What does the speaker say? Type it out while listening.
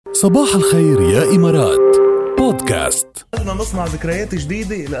صباح الخير يا إمارات بودكاست. بدنا نصنع ذكريات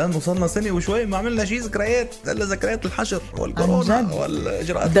جديدة لأنه صلنا سنة وشوي ما عملنا شيء ذكريات إلا ذكريات الحشر والكورونا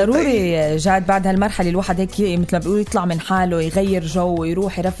والإجراءات. ضروري جاد بعد هالمرحلة الواحد هيك مثل ما بيقول يطلع من حاله، يغير جو،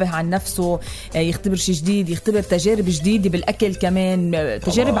 يروح يرفه عن نفسه، يختبر شيء جديد، يختبر تجارب جديدة بالأكل كمان،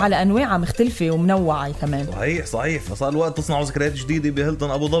 تجارب على أنواع مختلفة ومنوعة كمان. صحيح فصار الوقت تصنعوا ذكريات جديدة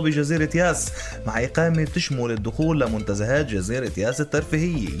بهيلتون أبو ظبي جزيرة ياس، مع إقامة تشمل الدخول لمنتزهات جزيرة ياس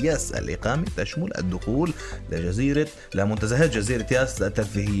الترفيهية. ياس الإقامة تشمل الدخول لمنتزهات جزيرة ياس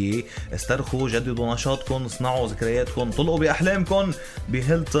الترفيهية. استرخوا، جددوا نشاطكم، اصنعوا ذكرياتكم، طلقوا بأحلامكم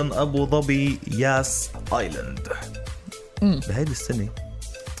بهيلتون أبو ظبي ياس آيلاند. بهيدي السنة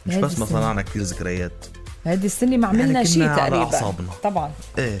مش بس ما صنعنا كتير ذكريات، هذه السنة ما عملنا شيء تقريبا طبعا.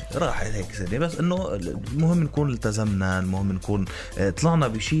 راحت هيك سنة، بس انه المهم نكون التزمنا، المهم نكون طلعنا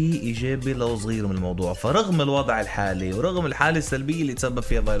بشيء ايجابي لو صغير من الموضوع. فرغم الوضع الحالي ورغم الحالة السلبية اللي تسبب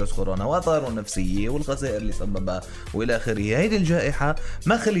فيها فيروس كورونا واثاره النفسية والخسائر اللي سببها والى اخره، هيدي الجائحة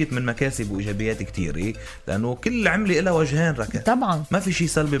ما خليت من مكاسب وايجابيات كتيرة، لانه كل عملة لها وجهين ركب. طبعا ما في شيء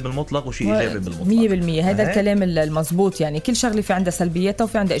سلبي بالمطلق وشيء ايجابي بالمطلق 100%. هذا الكلام المزبوط، يعني كل شغلة في عندها سلبياتها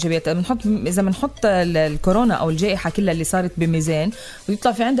وفي عندها ايجابياتها. اذا بنحط الكورونا أو الجائحة كلها اللي صارت بميزان،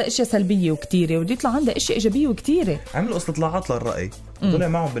 ويطلع في عندها اشياء سلبية وكتيرة ويطلع عندها اشياء إيجابية وكتيرة. عملوا استطلاعات للرأي، طلع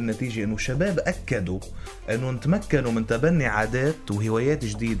معهم بالنتيجة إنه الشباب أكدوا إنه تمكنوا من تبني عادات وهوايات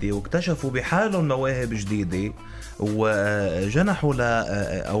جديدة، واكتشفوا بحالهم مواهب جديدة، وجنحوا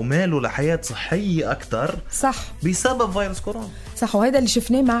أو مالوا لحياة صحية أكتر. صح، بسبب فيروس كورونا. صح، وهذا اللي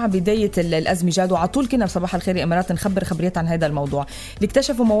شفناه مع بداية الأزمة جاد، وعطول كنا بصباح الخير يا إمارات نخبر خبريات عن هذا الموضوع. اللي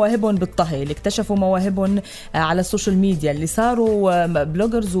اكتشفوا مواهبهم بالطهي، اللي اكتشفوا مواهبهم على السوشيال ميديا، اللي صاروا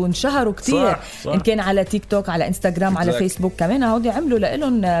بلوجرز وانشهروا كتير، صح. إن كان على تيك توك، على انستغرام، على فيسبوك كمان، هودي عملوا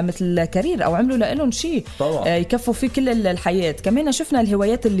لهم مثل كارير أو عملوا لهم شيء يكفوا فيه كل الحياة. كمان شفنا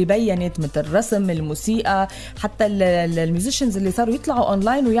الهوايات اللي بينت مثل الرسم، الموسيقى، حتى الميوزيشنز اللي صاروا يطلعوا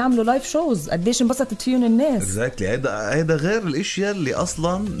أونلاين ويعملوا لايف شوز. قديش انبسطت فيهم الناس. هيدا غير الاشياء اللي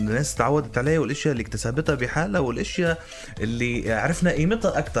اصلا الناس تعودت عليها، والاشياء اللي اكتسبتها بحالها، والاشياء اللي عرفنا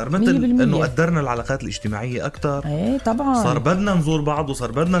قيمتها اكثر، مثل انه قدرنا العلاقات الاجتماعيه اكثر. طبعا صار بدنا نزور بعض،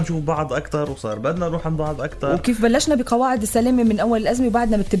 وصار بدنا نشوف بعض اكثر، وصار بدنا نروح عند بعض اكثر. وكيف بلشنا بقواعد السلامه من اول الازمه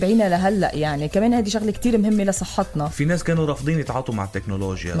وبعدنا متبعينها لهلا، يعني كمان هذه شغله كتير مهمه لصحتنا. في ناس كانوا رافضين يتعاطوا مع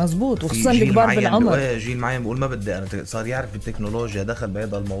التكنولوجيا، مزبوط، وخصوصا الكبار بالعمر. جيل معين بقول ما بدي انا، صار يعرف بالتكنولوجيا، دخل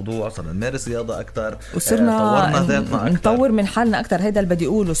بهذا الموضوع، صرنا نمارس رياضه اكثر، وصرنا طورنا ذاتنا اكثر، نطور من حالنا اكثر. هذا اللي بدي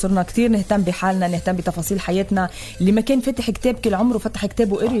اقوله، صرنا كتير نهتم بحالنا، نهتم بتفاصيل حياتنا. اللي ما كان فتح كتاب كل عمره فتح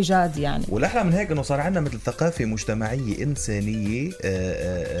كتابه قري جاد يعني. والاحلى من هيك انه صار عندنا مثل ثقافه مجتمعيه انسانيه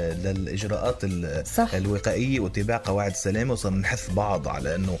للاجراءات الوقائيه واتباع قواعد السلامه، وصرنا نحث بعض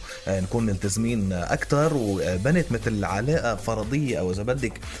على انه نكون ملتزمين اكثر، وبنت مثل علاقه فرضيه او اذا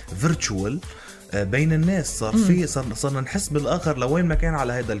بدك فيرتشوال بين الناس. صرنا نحس بالآخر لوين ما كان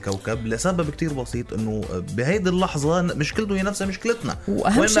على هذا الكوكب، لسبب كتير بسيط، انه بهيدي اللحظة مشكلته هي نفسها مشكلتنا.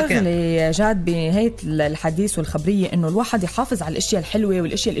 واهم شغله جاد بهيت الحديث والخبرية انه الواحد يحافظ على الاشياء الحلوة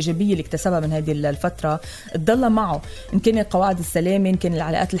والاشياء الايجابية اللي اكتسبها من هذه الفترة، تضل معه، ان كان قواعد السلامة، ان كان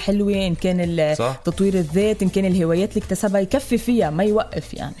العلاقات الحلوة، ان كان تطوير الذات، ان كان الهوايات اللي اكتسبها، يكفي فيها ما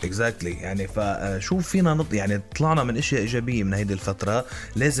يوقف يعني. يعني فشوف فينا يعني طلعنا من اشياء ايجابية من هذه الفترة،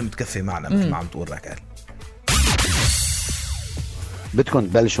 لازم تكفي معنا مثل ما عم تقول ركال. بدكم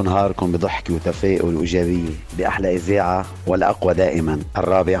تبلشوا نهاركم بضحكة وتفاؤل وإيجابية بأحلى إذاعة والأقوى دائما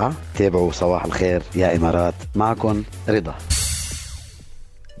الرابعة. تابعوا صباح الخير يا إمارات، معكم رضا.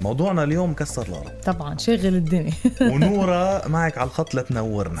 موضوعنا اليوم كسر الأرض طبعا، شغل الدنيا. ونورة معك على الخط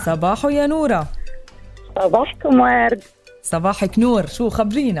لتنورنا. صباحو يا نورة. صباحكم ورد. صباحك نور، شو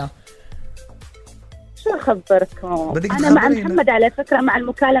خبرينا؟ شو أخبركم؟ أنا مع محمد على فكرة، مع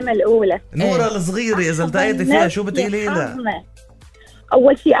المكالمة الأولى. نورة الصغيرة إذا التقيتي فيها شو بتقولي لها؟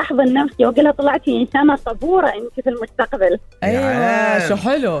 أول شيء أحضن نفسي وأقولها طلعتي إنسانة صبورة أنت في المستقبل. أيوة، شو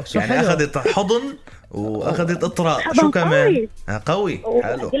حلو يعني حلو. أخذت حضن وأخذت إطراء، شو كمان؟ قوي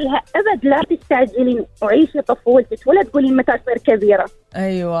حلو. أقولها أبد لا تستعجلين وعيشي طفولتك ولا تقولين متى أصير كبيرة.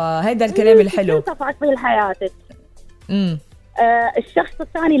 أيوة، هيدا الكلام الحلو. تفاصيل حياتك. الشخص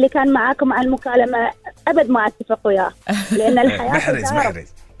الثاني اللي كان معاكم على المكالمة أبد ما أتفق وياه، لأن الحياة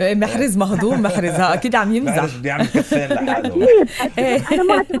محرز مهضوم، محرزها أكيد عم يمزح، بيعمل كفين لحاله. أنا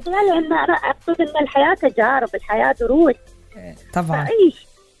ما أتفق وياه، لأن أنا أقصد أن الحياة تجارب، الحياة دروس طبعا. فعيش.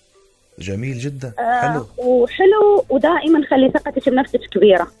 جميل جدا. حلو وحلو، ودائما خلي ثقتك بنفسك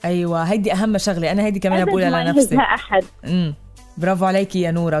كبيرة. أيوة، هيدي أهم شغلة، أنا هيدي كمان بقولها لنفسي. ما أحد. برافو عليكي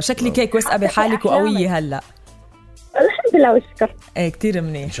يا نورة، وشكلك هيك واثقة بحالك وقوية هلأ. الحمد الحمد لله والشكر. ايه كتير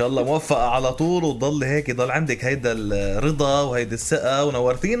منيح. ان شاء الله موفقة على طول، وتضل هيك يضل عندك هيدا الرضا وهيدا الثقة،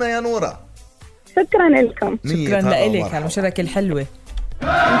 ونورتينا يا نورة. شكرا لكم. شكرا لك على المشاركة الحلوة.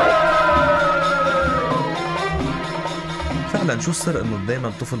 فعلا شو السر انه دايما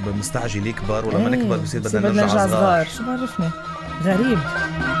الطفل مستعجل يكبر، ولما نكبر بصير بدنا نرجع صغار؟ شو بعرفني، غريب.